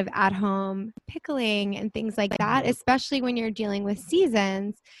do a lot of at-home pickling and things like that, especially when you're dealing with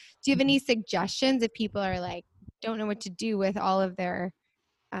seasons. Do you have any suggestions if people are like, don't know what to do with all of their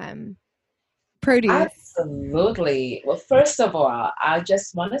produce? Absolutely. Well, first of all, I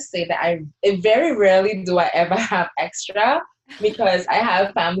just want to say that very rarely do I ever have extra, because I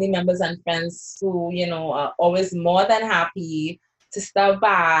have family members and friends who, are always more than happy to stop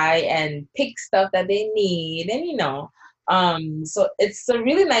by and pick stuff that they need. And, so it's a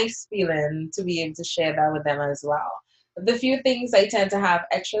really nice feeling to be able to share that with them as well. The few things I tend to have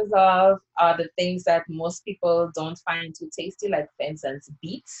extras of are the things that most people don't find too tasty, like, for instance,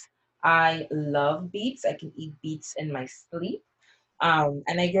 beets. I love beets. I can eat beets in my sleep. And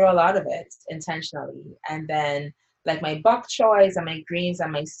I grow a lot of it intentionally. And then, like, my bok choys and my greens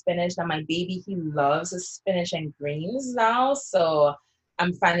and my spinach. Now, my baby, he loves the spinach and greens now. So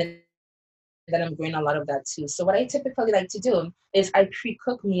I'm finding that I'm growing a lot of that too. So what I typically like to do is I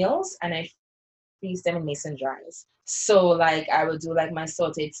pre-cook meals and I freeze them in mason jars. So, like, I would do like my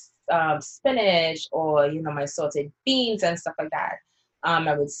sauteed spinach, or my sauteed beans and stuff like that.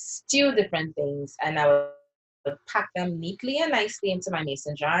 I would stew different things, and I would pack them neatly and nicely into my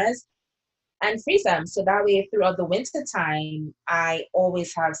mason jars and freeze them. So that way, throughout the winter time, I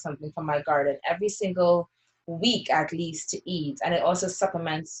always have something from my garden every single week at least to eat, and it also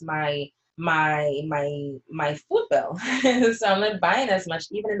supplements my food bill. So I'm not buying as much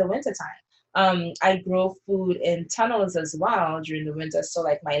even in the winter time. I grow food in tunnels as well during the winter. So,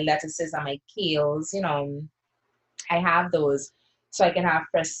 like, my lettuces and my keels, I have those so I can have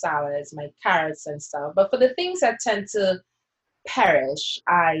fresh salads, my carrots and stuff. But for the things that tend to perish,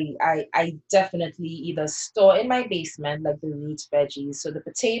 I definitely either store in my basement, like the root veggies. So the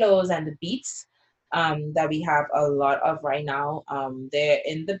potatoes and the beets that we have a lot of right now, they're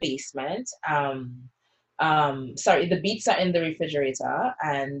in the basement. Sorry, the beets are in the refrigerator,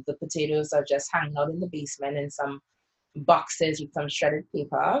 and the potatoes are just hanging out in the basement in some boxes with some shredded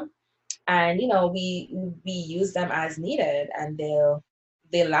paper. And we use them as needed, and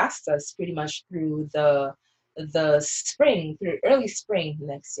they last us pretty much through the spring, through early spring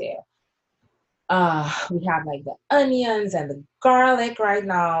next year. We have like the onions and the garlic right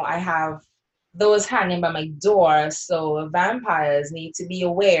now. I have those hanging by my door, so vampires need to be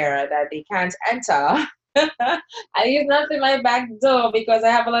aware that they can't enter. I use them in my back door because I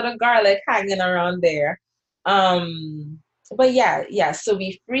have a lot of garlic hanging around there. Um, but yeah. So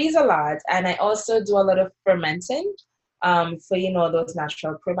we freeze a lot, and I also do a lot of fermenting. For those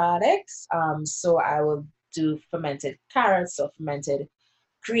natural probiotics. So I will do fermented carrots or fermented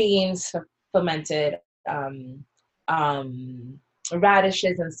greens, fermented um, um,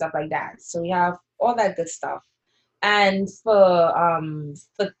 radishes and stuff like that. So we have all that good stuff. And for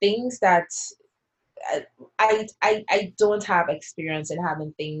things that I don't have experience in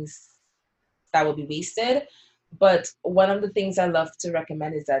having things that will be wasted. But one of the things I love to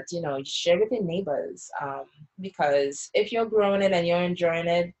recommend is that, share with your neighbors. Because if you're growing it and you're enjoying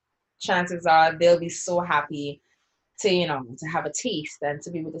it, chances are they'll be so happy to have a taste and to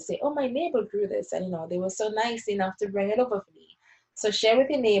be able to say, oh, my neighbor grew this, and they were so nice enough to bring it over for me. So share with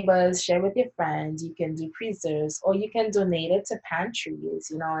your neighbors, share with your friends. You can do preserves, or you can donate it to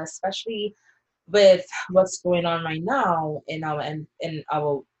pantries, especially with what's going on right now in our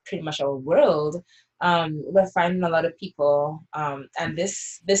pretty much our world. We're finding a lot of people, and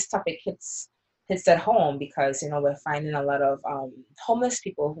this topic hits at home because we're finding a lot of homeless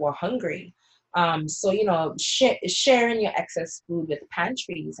people who are hungry. So sharing your excess food with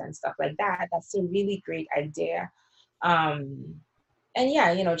pantries and stuff like that, that's a really great idea. um, and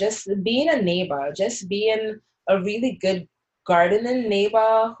yeah, just being a neighbor, just being a really good gardening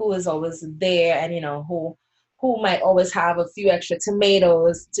neighbor who is always there, and who might always have a few extra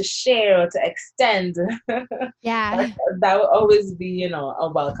tomatoes to share or to extend. Yeah. That will always be, a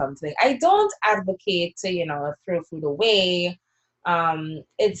welcome thing. I don't advocate to, throw food away.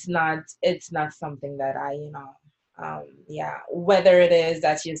 It's not something that I, yeah, whether it is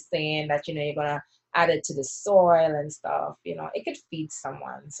that you're saying that, you're gonna add it to the soil and stuff, it could feed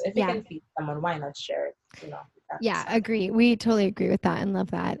someone. So if it can feed someone, why not share it? Yeah, agree. We totally agree with that and love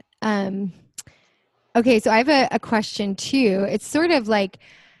that. Okay, so I have a question too. It's sort of like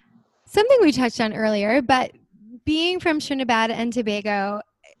something we touched on earlier, but being from Trinidad and Tobago,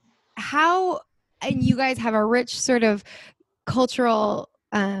 and you guys have a rich sort of cultural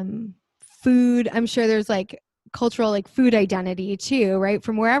food. I'm sure there's like cultural like food identity too, right?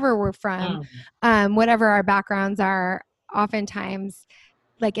 From wherever we're from, whatever our backgrounds are, oftentimes,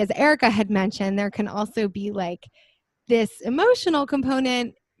 like as Erica had mentioned, there can also be like this emotional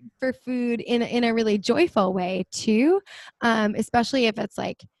component for food in a really joyful way too, especially if it's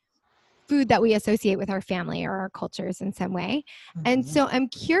like food that we associate with our family or our cultures in some way. And Mhm. so I'm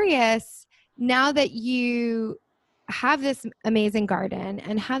curious, now that you have this amazing garden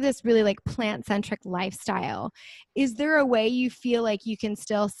and have this really like plant-centric lifestyle, is there a way you feel like you can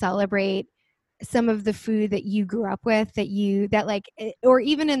still celebrate some of the food that you grew up with, that like, or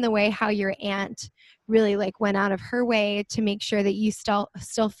even in the way how your aunt really like went out of her way to make sure that you still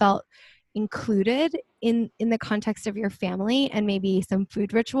felt included in the context of your family and maybe some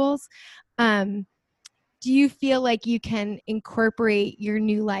food rituals? um, do you feel like you can incorporate your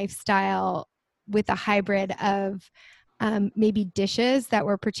new lifestyle with a hybrid of maybe dishes that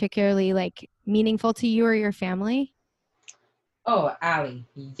were particularly like meaningful to you or your family? Oh, Ali,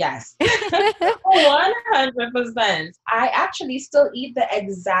 yes. 100%. I actually still eat the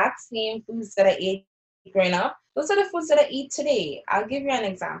exact same foods that I ate growing up. Those are the foods that I eat today. I'll give you an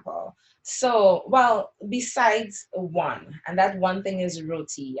example. So, well, besides one, and that one thing is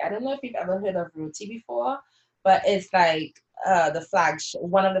roti. I don't know if you've ever heard of roti before, but it's like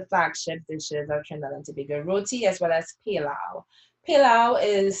one of the flagship dishes of Trinidad and Tobago. Roti as well as pilau. Pilau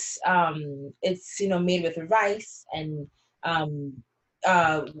is it's made with rice and um,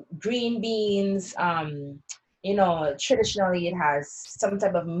 uh, green beans. Traditionally it has some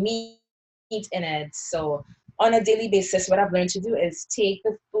type of meat in it. So on a daily basis, what I've learned to do is take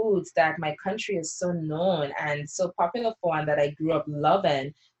the foods that my country is so known and so popular for and that I grew up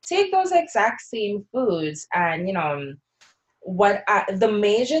loving, take those exact same foods and, the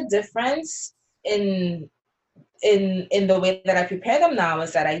major difference in in the way that I prepare them now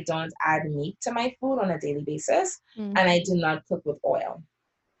is that I don't add meat to my food on a daily basis Mm. and I do not cook with oil.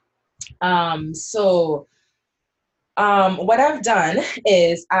 So what I've done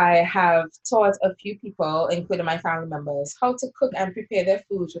is I have taught a few people, including my family members, how to cook and prepare their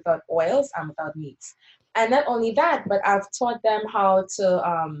foods without oils and without meats. And not only that, but I've taught them how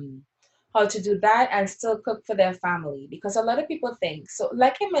to do that and still cook for their family. Because a lot of people think, so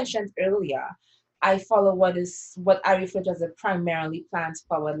like I mentioned earlier, I follow what I refer to as a primarily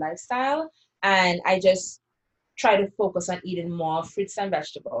plant-forward lifestyle. And I just try to focus on eating more fruits and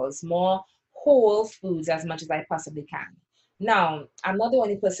vegetables, more whole foods as much as I possibly can. Now, I'm not the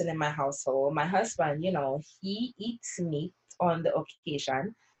only person in my household. My husband, he eats meat on the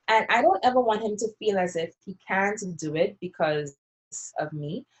occasion, and I don't ever want him to feel as if he can't do it because of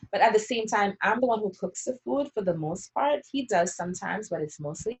me. But at the same time, I'm the one who cooks the food for the most part. He does sometimes, but it's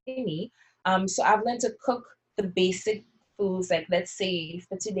mostly me. So I've learned to cook the basic foods. Like, let's say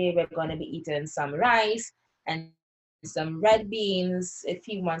for today, we're going to be eating some rice and some red beans if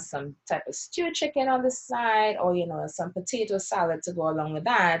he wants some type of stewed chicken on the side, or some potato salad to go along with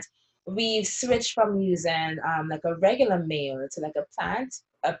that. We've switched from using like a regular mayo to like a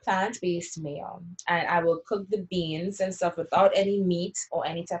plant-based meal, and I will cook the beans and stuff without any meat or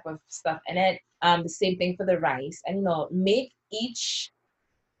any type of stuff in it. The same thing for the rice, and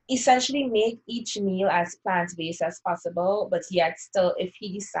essentially make each meal as plant-based as possible, but yet still, if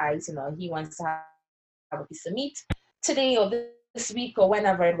he decides he wants to have a piece of meat today or this week or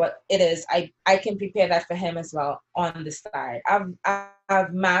whenever what it is, I can prepare that for him as well on the side.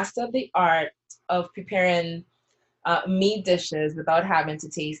 I've mastered the art of preparing meat dishes without having to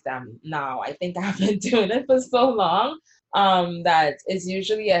taste them now. I think I've been doing it for so long that it's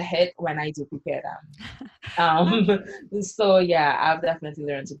usually a hit when I do prepare them. So yeah, I've definitely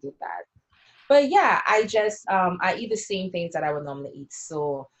learned to do that. But yeah, I eat the same things that I would normally eat.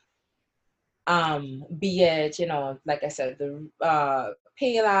 So be it, like I said, the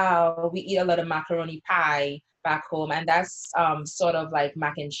pilau, we eat a lot of macaroni pie back home, and that's sort of like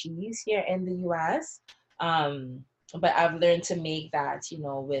mac and cheese here in the US. Um, but I've learned to make that,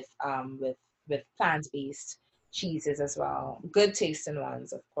 with plant-based cheeses as well. Good tasting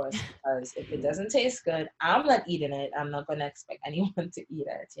ones, of course, because if it doesn't taste good, I'm not eating it. I'm not gonna expect anyone to eat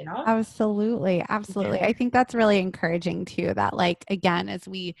it. Absolutely. Absolutely. Yeah. I think that's really encouraging too, that like, again, as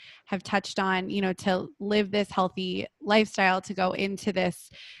we have touched on, to live this healthy lifestyle, to go into this,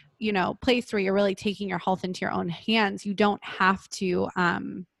 place where you're really taking your health into your own hands, you don't have to,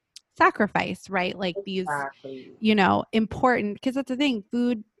 sacrifice, right? Like these, Exactly. important, because that's the thing,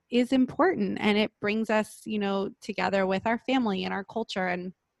 food is important and it brings us, together with our family and our culture.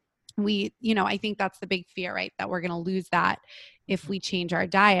 And I think that's the big fear, right? That we're going to lose that if we change our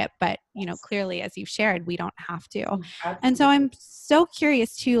diet. But, clearly, as you've shared, we don't have to. And so Absolutely. I'm so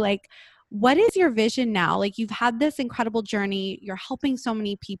curious too, like, what is your vision now? Like, you've had this incredible journey, you're helping so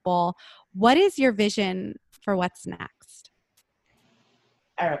many people. What is your vision for what's next?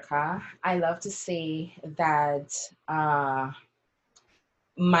 Erica, I love to say that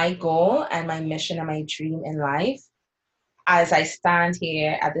my goal and my mission and my dream in life, as I stand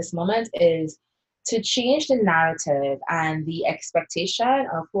here at this moment, is to change the narrative and the expectation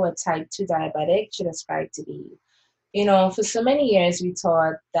of who a type 2 diabetic should aspire to be. For so many years, we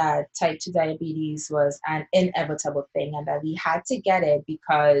thought that type 2 diabetes was an inevitable thing and that we had to get it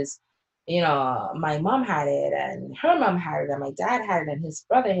because, my mom had it and her mom had it and my dad had it and his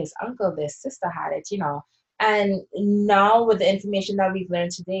brother, his uncle, their sister had it. And now, with the information that we've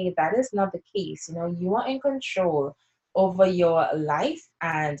learned today, that is not the case. You are in control over your life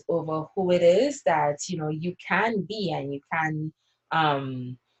and over who it is that, you can be, and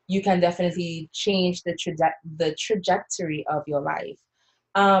um, you can definitely change the trajectory of your life.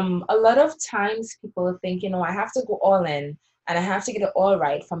 A lot of times people think, I have to go all in and I have to get it all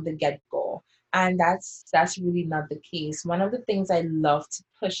right from the get-go. And that's really not the case. One of the things I love to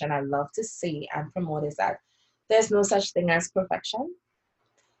push and I love to say and promote is that there's no such thing as perfection.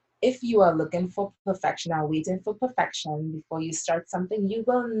 If you are looking for perfection and waiting for perfection before you start something, you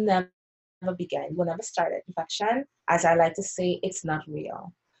will never begin. You will never start it. Perfection, as I like to say, it's not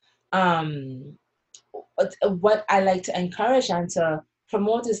real. um what I like to encourage and to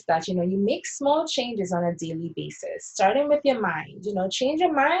promote is that you make small changes on a daily basis, starting with your mind. Change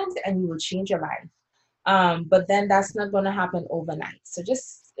your mind and you will change your life. But then that's not going to happen overnight. So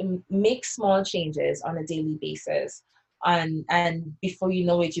just make small changes on a daily basis, and before you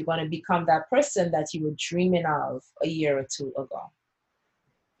know it, you're going to become that person that you were dreaming of a year or two ago.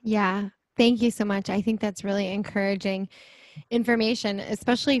 Yeah. Thank you so much. I think that's really encouraging information,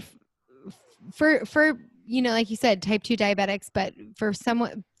 especially for like you said, type 2 diabetics, but for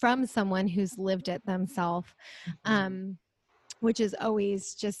someone who's lived it themselves, which is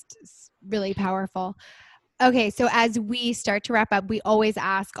always just really powerful. Okay, so as we start to wrap up, we always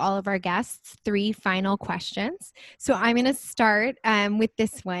ask all of our guests 3 final questions. So I'm going to start with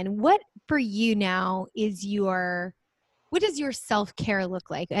this one. What for you now is what does your self-care look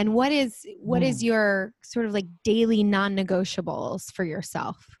like? And what is your sort of like daily non-negotiables for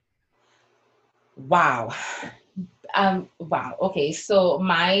yourself? Wow. Wow. Okay. So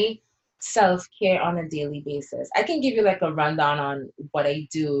my self-care on a daily basis, I can give you like a rundown on what I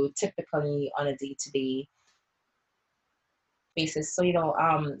do typically on a day-to-day basis. So,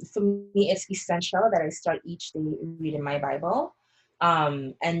 for me, it's essential that I start each day reading my Bible,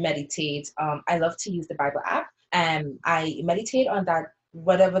 and meditate. I love to use the Bible app, and I meditate on that,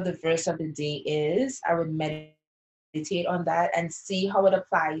 whatever the verse of the day is. I would meditate on that and see how it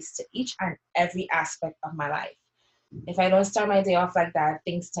applies to each and every aspect of my life. If I don't start my day off like that,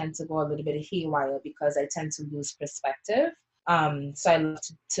 things tend to go a little bit haywire because I tend to lose perspective. So I love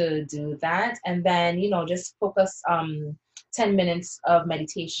to do that. And then, just focus 10 minutes of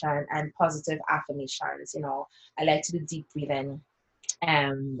meditation and positive affirmations. I like to do deep breathing,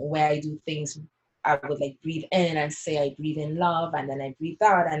 where I do things. I would like breathe in and say I breathe in love, and then I breathe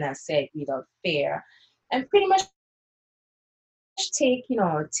out and I say I breathe out fear. And pretty much take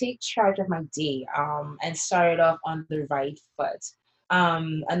charge of my day, and start it off on the right foot.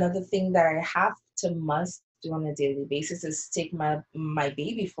 Another thing that I have to must do on a daily basis is take my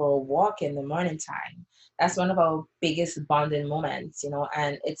baby for a walk in the morning time. That's one of our biggest bonding moments,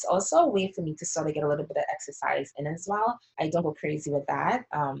 and it's also a way for me to sort of get a little bit of exercise in as well. I don't go crazy with that.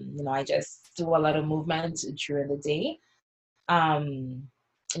 I just do a lot of movement during the day. um,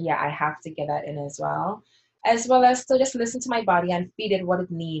 yeah, I have to get that in as well as to just listen to my body and feed it what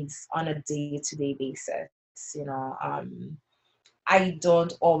it needs on a day-to-day basis. I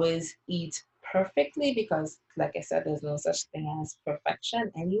don't always eat perfectly because, like I said, there's no such thing as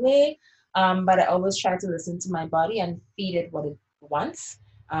perfection anyway. But I always try to listen to my body and feed it what it wants,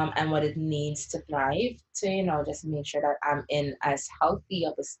 and what it needs to thrive, to, just make sure that I'm in as healthy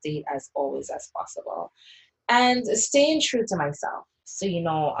of a state as always as possible, and staying true to myself. So,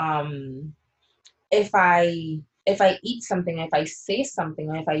 if I eat something, if I say something,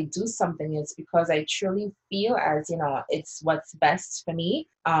 or if I do something, it's because I truly feel as, it's what's best for me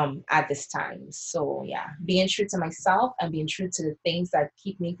at this time. So yeah, being true to myself and being true to the things that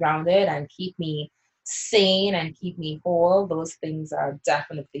keep me grounded and keep me sane and keep me whole, those things are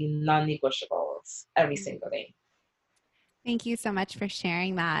definitely non-negotiables every single day. Thank you so much for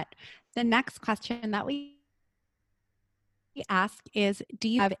sharing that. The next question that we ask is, do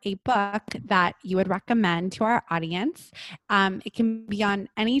you have a book that you would recommend to our audience? It can be on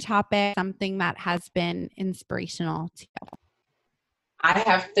any topic, something that has been inspirational to you. I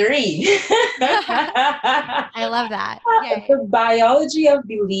have 3. I love that. Yay. The Biology of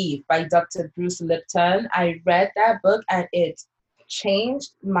Belief by Dr. Bruce Lipton. I read that book and it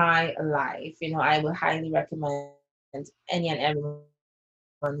changed my life. I would highly recommend any and everyone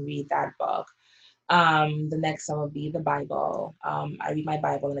read that book. The next one would be the Bible. I read my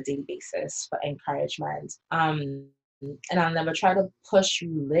Bible on a daily basis for encouragement. And I'll never try to push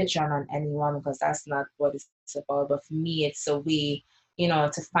religion on anyone because that's not what it's about. But for me, it's a way,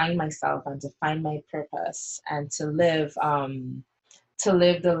 to find myself and to find my purpose and to live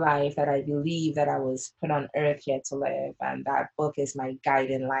the life that I believe that I was put on earth here to live. And that book is my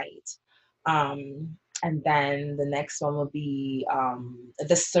guiding light. And then the next one will be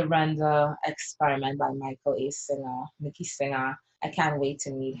The Surrender Experiment by Mickey Singer. I can't wait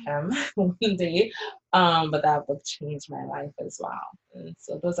to meet him one day. But that book changed my life as well. And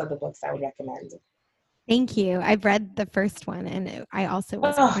so those are the books I would recommend. Thank you. I've read the first one and I also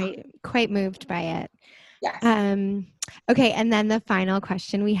was quite moved by it. Yes. Okay. And then the final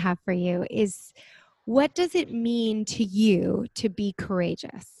question we have for you is, what does it mean to you to be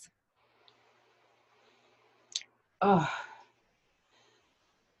courageous? Oh,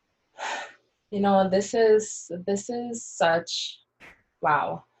 this is such,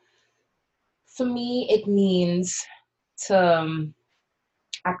 wow. For me, it means to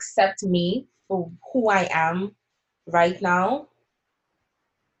accept me for who I am right now,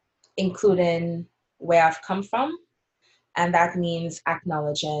 including where I've come from. And that means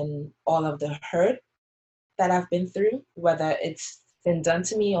acknowledging all of the hurt that I've been through, whether it's been done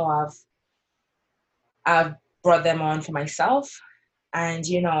to me or I've brought them on for myself. And,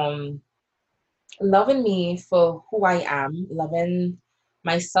 loving me for who I am, loving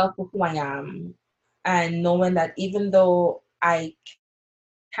myself for who I am, and knowing that even though I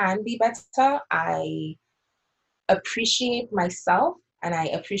can be better, I appreciate myself and I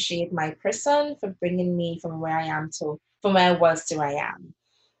appreciate my person for bringing me from where I was to where I am.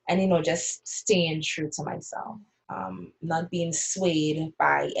 And, just staying true to myself. Not being swayed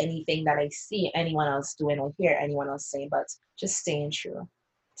by anything that I see anyone else doing or hear anyone else say, but just staying true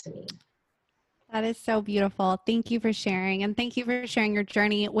to me. That is so beautiful. Thank you for sharing. And thank you for sharing your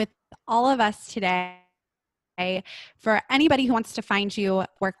journey with all of us today. For anybody who wants to find you,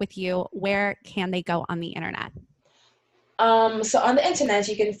 work with you, where can they go on the internet? So on the internet,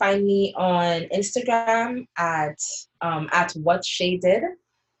 you can find me on Instagram at What Shay Did.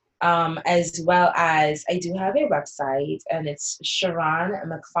 As well as I do have a website and it's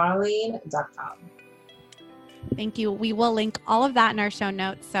SharonMcFarlane.com. Thank you. We will link all of that in our show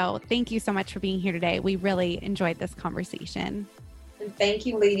notes. So thank you so much for being here today. We really enjoyed this conversation. And thank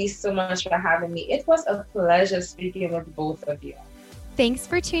you, ladies, so much for having me. It was a pleasure speaking with both of you. Thanks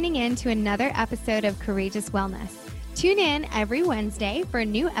for tuning in to another episode of Courageous Wellness. Tune in every Wednesday for a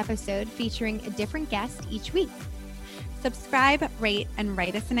new episode featuring a different guest each week. Subscribe, rate, and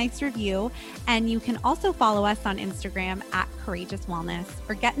write us a nice review. And you can also follow us on Instagram at Courageous Wellness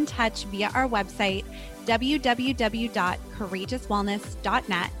or get in touch via our website,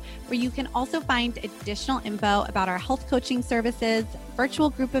 www.courageouswellness.net, where you can also find additional info about our health coaching services, virtual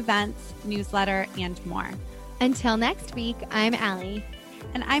group events, newsletter, and more. Until next week, I'm Allie.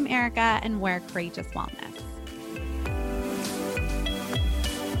 And I'm Erica, and we're Courageous Wellness.